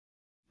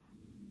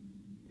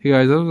Hey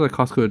guys, I was at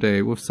Costco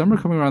today. With summer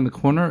coming around the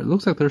corner, it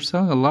looks like they're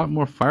selling a lot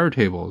more fire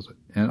tables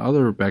and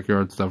other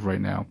backyard stuff right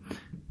now.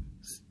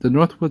 The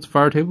Northwoods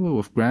fire table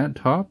with granite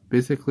top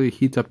basically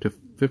heats up to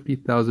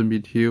 50,000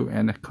 BTU,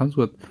 and it comes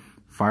with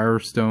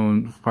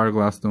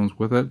fiberglass stones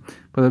with it.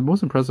 But the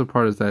most impressive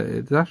part is that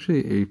it's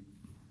actually a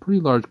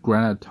pretty large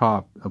granite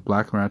top, a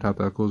black granite top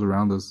that goes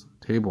around this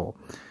table.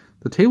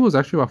 The table is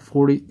actually about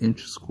 40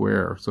 inch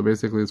square, so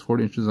basically it's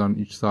 40 inches on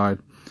each side,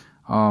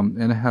 and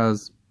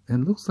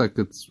it looks like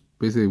it's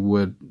basically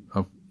wood,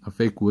 a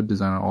fake wood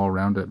design all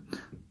around it.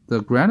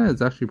 The granite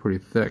is actually pretty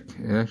thick.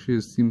 It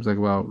actually seems like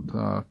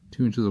about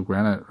 2 inches of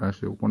granite, or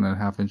actually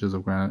 1.5 inches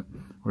of granite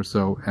or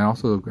so, and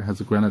also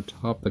has a granite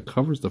top that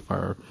covers the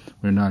fire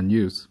when not in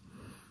use.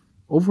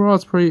 Overall,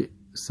 it's pretty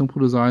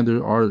simple design.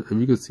 If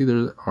you can see,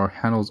 there are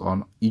handles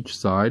on each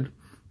side.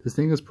 This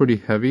thing is pretty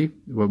heavy,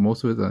 but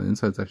most of it on the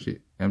inside is actually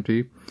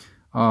empty.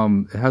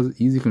 It has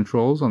easy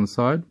controls on the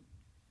side.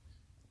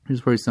 It's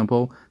very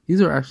simple.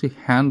 These are actually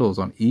handles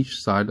on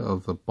each side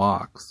of the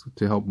box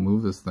to help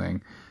move this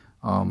thing.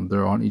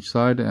 They're on each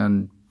side,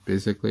 and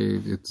basically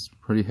it's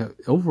pretty heavy.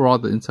 Overall,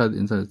 the inside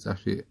is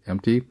actually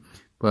empty,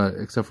 but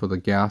except for the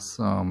gas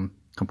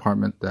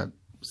compartment that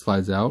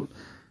slides out.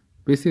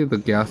 Basically, the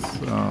gas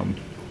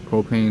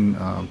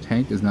propane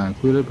tank is not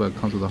included, but it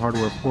comes with the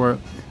hardware for it,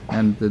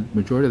 and the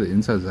majority of the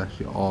inside is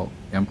actually all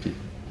empty,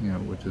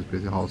 which is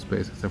basically hollow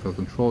space except for the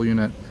control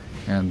unit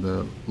and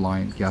the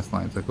gas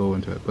lines that go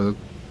into it. But the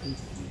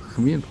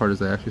convenient part is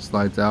that it actually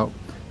slides out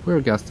for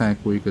a gas tank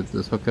where you could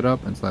just hook it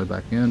up and slide it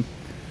back in.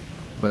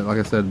 But like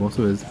I said, most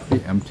of it is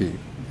pretty empty,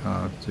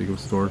 so you can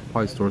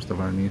probably store stuff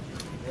underneath.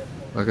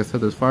 Like I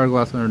said, there's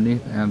fiberglass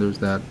underneath, and there's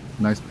that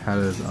nice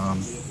padded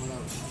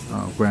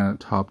granite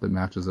top that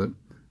matches it.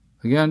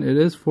 Again, it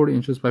is 40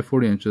 inches by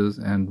 40 inches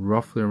and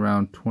roughly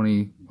around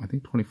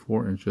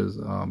 24 inches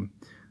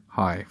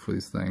high for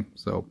this thing.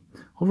 So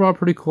overall,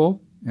 pretty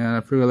cool. And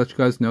I figured I'd let you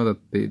guys know that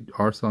they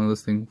are selling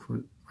this thing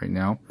for right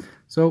now.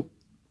 So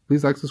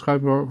please like,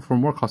 subscribe for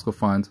more Costco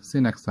finds. See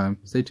you next time.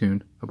 Stay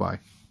tuned. Bye-bye.